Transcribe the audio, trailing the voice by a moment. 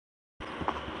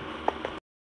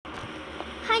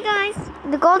Hi guys,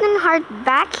 the Golden Heart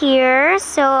back here.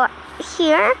 So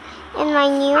here in my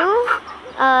new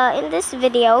in this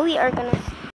video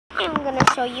I'm gonna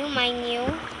show you my new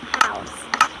house.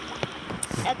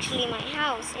 Actually my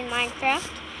house in Minecraft.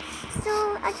 So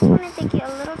I just wanna take you a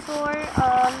little tour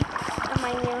of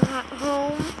my new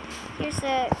home. Here's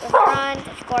the front.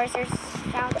 Of course there's a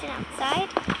fountain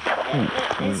outside.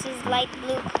 This is light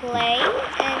blue clay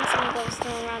and some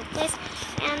glowstone around the place,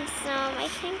 and some, I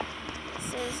think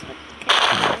this is, what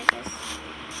kind of is this?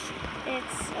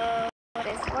 It's what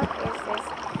is this?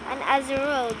 An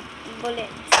Azuril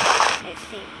bullet, I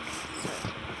think.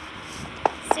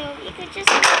 So you could just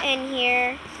go in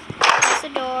here. Close the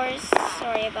doors.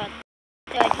 Sorry about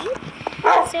that.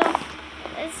 So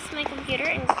this is my computer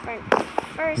in front.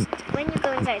 First, when you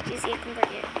go inside, you see a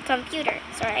computer.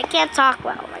 Sorry, I can't talk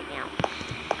well right now.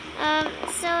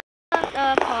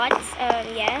 Pots.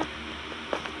 Yeah.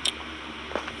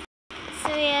 So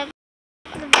we have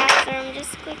the bathroom.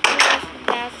 Just quickly go to the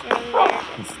bathroom. There,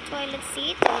 it's toilet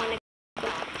seat.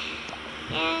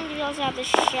 And we also have the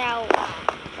shower,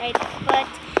 right? But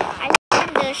I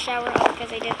turned the shower off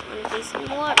because I didn't want to waste some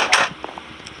water.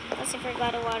 Plus, I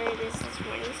forgot to water this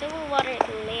morning, so we'll water it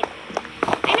later.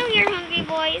 I know you're hungry,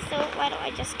 boys, so why don't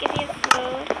I just give you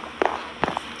food?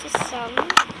 Just some.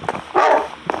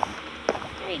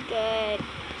 Very good.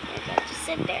 Very good. Just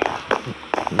sit there.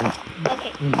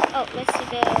 Okay. Oh, let's do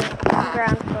the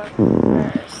ground floor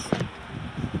first.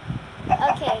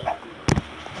 Okay.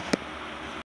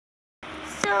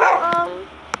 So,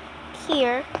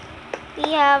 here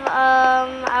we have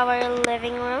our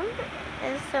living room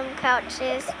and some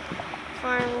couches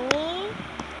for me,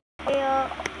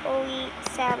 Owie,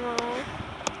 Samuel,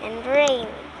 and Rain.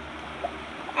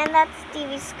 And that's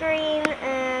TV screen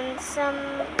and some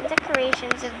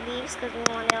decorations of leaves because we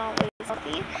want it always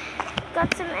healthy.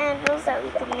 Got some anvils that we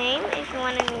can name. If you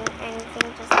want to name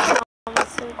anything, just tell me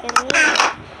so we can name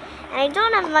it. And I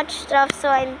don't have much stuff, so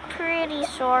I'm pretty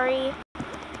sorry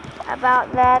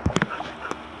about that.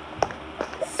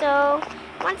 So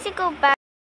once you go back,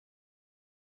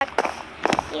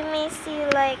 you may see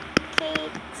like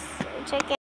cakes, which I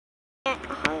get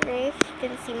hungry. If you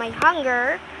can see my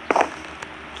hunger.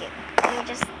 Okay, let me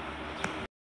just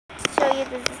show you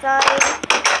the design.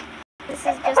 This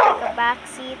is just like a back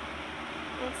seat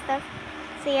and stuff.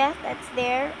 So yeah, that's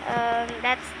there.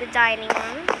 That's the dining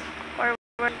room, or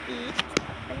where we eat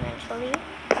eventually.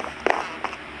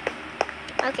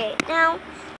 Okay, now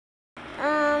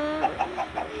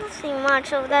nothing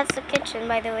much. Oh, that's the kitchen,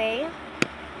 by the way.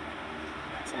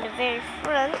 It's in the very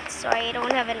front, so I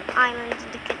don't have an island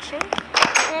in the kitchen.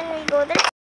 And then we go there.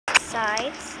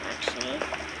 Sides, actually.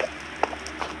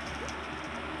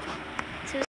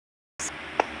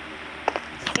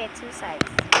 Two sides.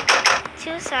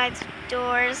 Two sides,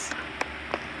 doors.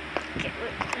 Okay,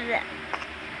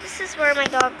 this is where my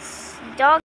dog is.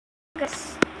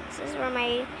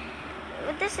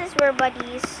 This is where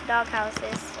Buddy's dog house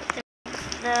is.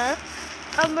 The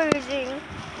amazing,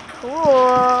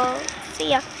 cool. So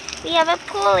yeah, we have a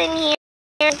pool in here.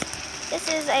 This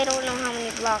is, I don't know how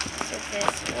many blocks is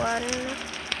this.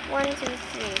 One, 2,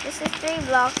 3. This is 3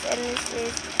 blocks, and this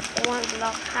is 1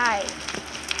 block high.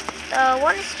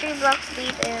 One is 3 blocks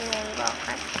deep and 1 block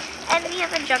high. And we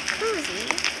have a jacuzzi,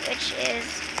 which is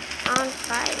on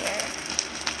fire.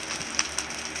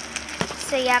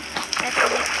 So yeah, that's the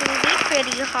jacuzzi.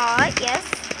 Pretty hot, yes.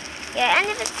 Yeah, and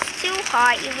if it's too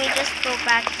hot, you may just go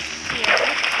back here.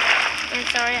 And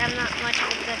sorry, I'm not much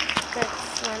of a good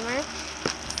swimmer.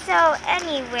 So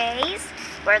anyways,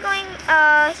 we're going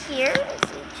here,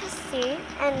 just see,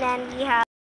 and then we have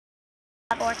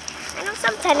court. I know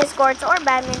some tennis courts or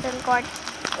badminton court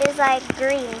is like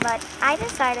green, but I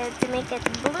decided to make it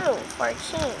blue for a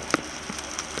change.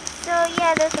 So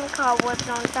yeah, there's some cobwebs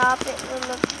on top. It will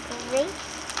look great.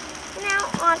 Now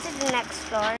on to the next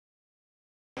floor.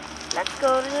 Let's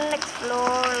go to the next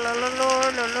floor.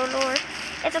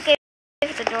 It's okay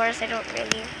with the doors. I don't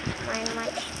really mind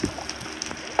much.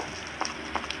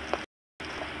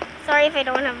 Sorry if I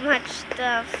don't have much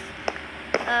stuff.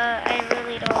 I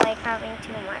really don't like having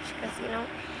too much because, you know,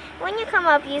 when you come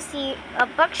up, you see a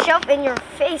bookshelf in your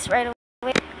face right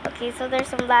away. Okay, so there's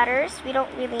some ladders. We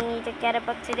don't really need to get a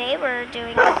book today. We're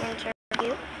doing an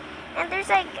interview. And there's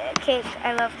like cake.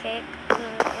 I love cake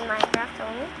in Minecraft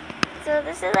only. So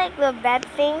this is like the bed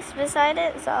things beside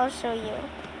it. So I'll show you.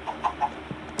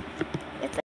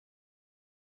 It's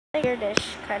like a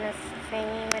weirdish kind of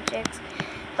thingy magics.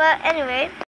 But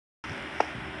anyway,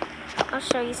 I'll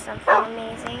show you something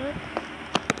amazing.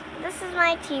 This is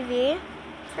my TV.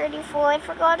 Pretty full. I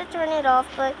forgot to turn it off,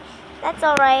 but that's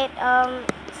alright.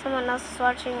 someone else is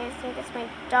watching. I think it's my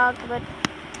dog, but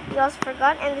we also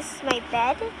forgot. And this is my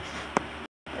bed.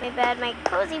 My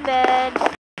cozy bed.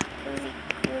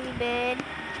 Cozy bed.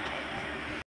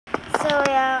 So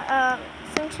yeah,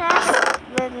 some chests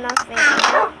with nothing.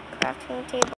 Crafting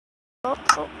table.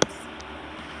 Oops.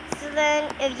 So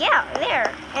then, yeah,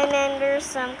 there. And then there's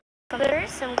some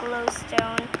computers, some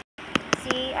glowstone.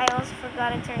 See, I also forgot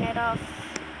to turn it off.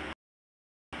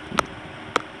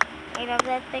 I love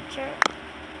that picture,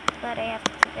 but I have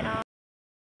to keep it on.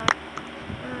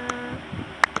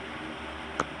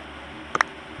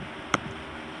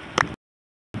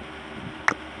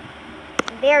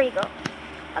 There you go.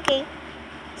 Okay,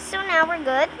 so now we're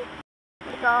good.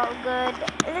 It's all good.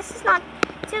 This is not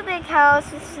too big house.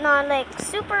 This is not like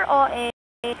super OA.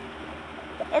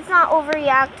 It's not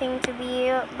overreacting to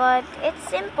be, but it's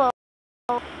simple.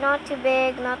 Not too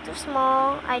big, not too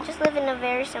small. I just live in a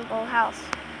very simple house.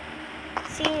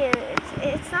 See,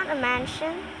 it's not a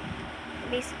mansion.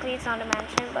 Basically, it's not a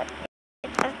mansion, but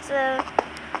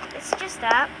it's just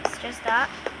that. It's just that.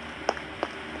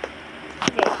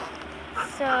 Okay.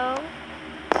 So,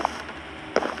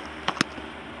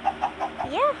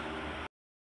 yeah.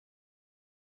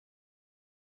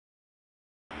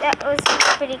 That was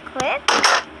pretty quick,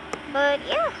 but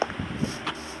yeah.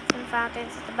 Some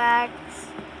fountains at the back.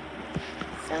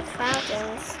 Some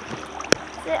fountains.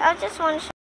 So I just want to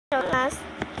show the last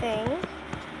thing.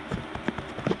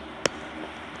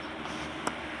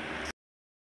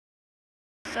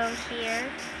 So here.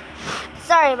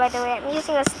 Sorry, by the way, I'm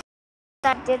using a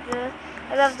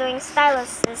I love doing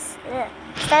stylus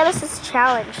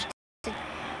challenge.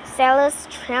 Stylus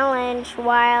challenge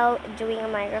while doing a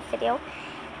Minecraft video.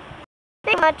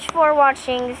 Thank you much for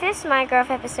watching this Minecraft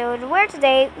episode, where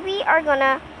today we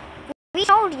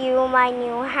showed you my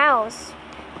new house.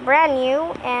 Brand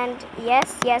new, and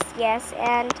yes,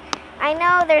 and I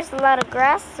know there's a lot of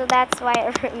grass, so that's why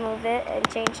I removed it and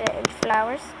changed it into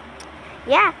flowers.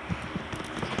 Yeah.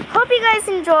 Hope you guys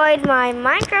enjoyed my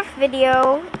Minecraft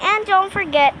video, and don't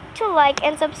forget to like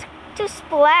and to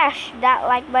splash that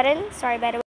like button. Sorry,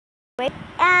 by the way.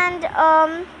 And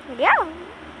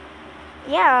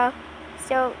yeah.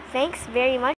 So thanks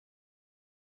very much.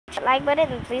 Like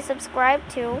button, and please subscribe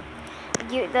to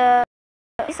the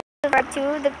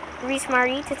Reese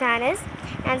Marie Titanis,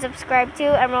 and subscribe to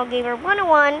Emerald Gamer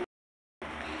 101,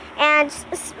 and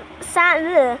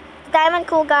Diamond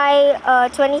Cool Guy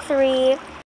 23.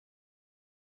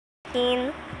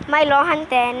 My Lohan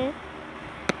 10,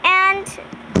 and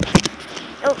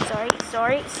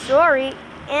sorry,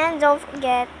 and don't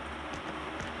forget,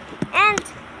 and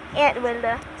it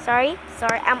will sorry,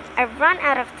 I've run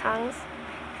out of tongues.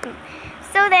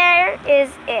 So there is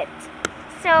it.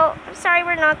 So I'm sorry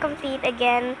we're not complete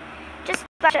again. Just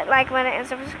smash that like button and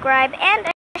subscribe, and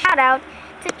a shout out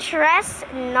to Tress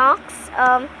Knox.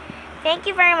 Thank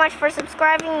you very much for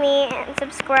subscribing me and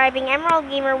subscribing Emerald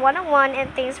Gamer 101,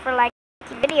 and thanks for liking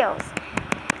videos.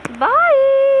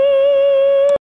 Bye!